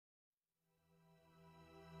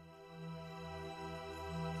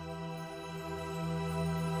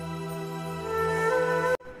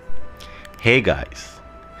Hey guys,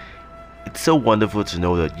 it's so wonderful to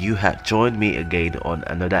know that you have joined me again on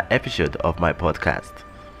another episode of my podcast.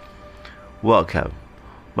 Welcome.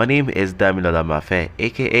 My name is Damilola Mafe,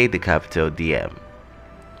 aka the capital DM.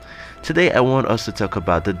 Today I want us to talk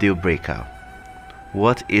about the deal breaker.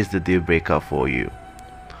 What is the deal breaker for you?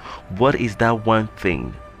 What is that one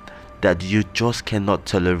thing that you just cannot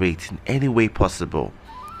tolerate in any way possible?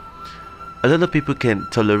 A lot of people can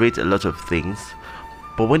tolerate a lot of things,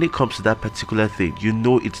 but when it comes to that particular thing, you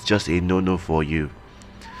know it's just a no-no for you.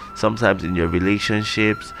 Sometimes in your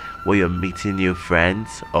relationships, when you're meeting new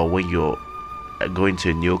friends, or when you're going to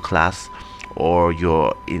a new class, or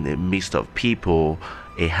you're in the midst of people,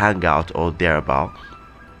 a hangout or thereabout,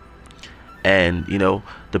 and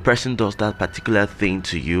the person does that particular thing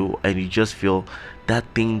to you, and you just feel that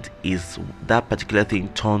particular thing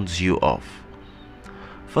turns you off.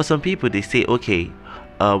 For some people, they say, okay,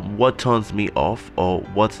 what turns me off, or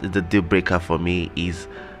what's the deal breaker for me, is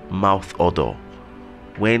mouth odor.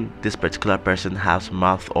 When this particular person has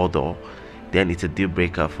mouth odor, then it's a deal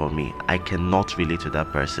breaker for me. I cannot relate to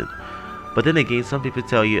that person. But then again, some people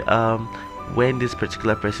tell you, when this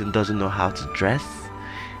particular person doesn't know how to dress,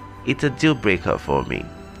 it's a deal breaker for me.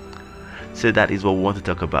 So that is what we want to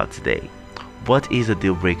talk about today. What is a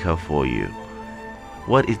deal breaker for you?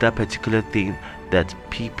 What is that particular thing that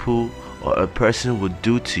people or a person would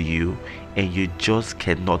do to you and you just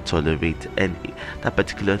cannot tolerate, and that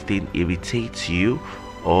particular thing irritates you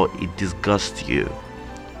or it disgusts you?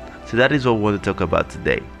 So that is what we want to talk about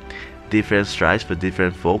today. Different stripes for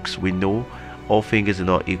different folks. We know all fingers are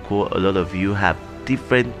not equal. A lot of you have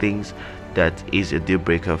different things that is a deal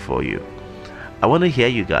breaker for you. I want to hear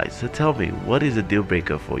you guys. So tell me, what is a deal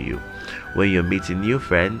breaker for you when you're meeting new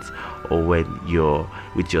friends, or when you're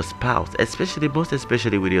with your spouse, most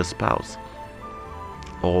especially with your spouse,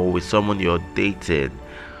 or with someone you're dating?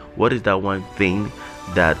 What is that one thing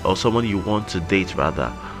or someone you want to date rather?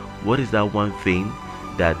 What is that one thing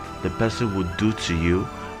that the person would do to you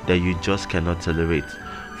that you just cannot tolerate?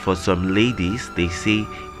 For some ladies, they say,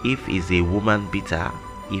 if he's a woman beater,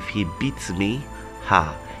 if he beats me,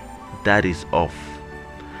 that is off.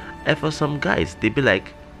 And for some guys, they be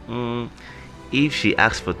like, if she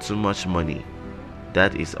asks for too much money,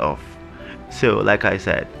 that is off. So like I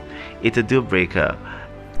said, it's a deal breaker.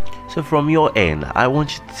 So from your end, I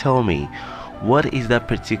want you to tell me, what is that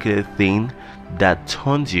particular thing that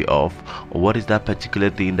turns you off, or what is that particular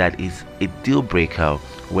thing that is a deal breaker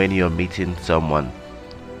when you're meeting someone,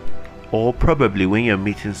 or probably when you're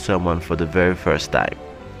meeting someone for the very first time?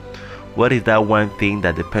 What is that one thing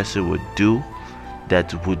that the person would do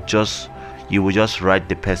that you would just write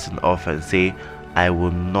the person off and say, I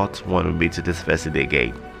will not want to meet with this person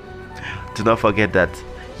again? Do not forget that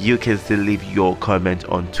you can still leave your comment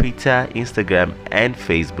on Twitter, Instagram, and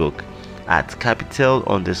Facebook at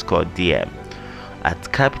capital_DM.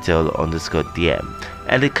 At capital_DM.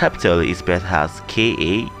 And the capital is spelled as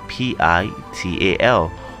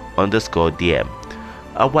KAPITAL_DM.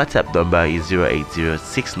 Our WhatsApp number is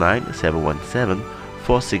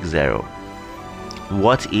 08069717460.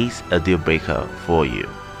 What is a deal breaker for you?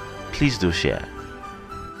 Please do share.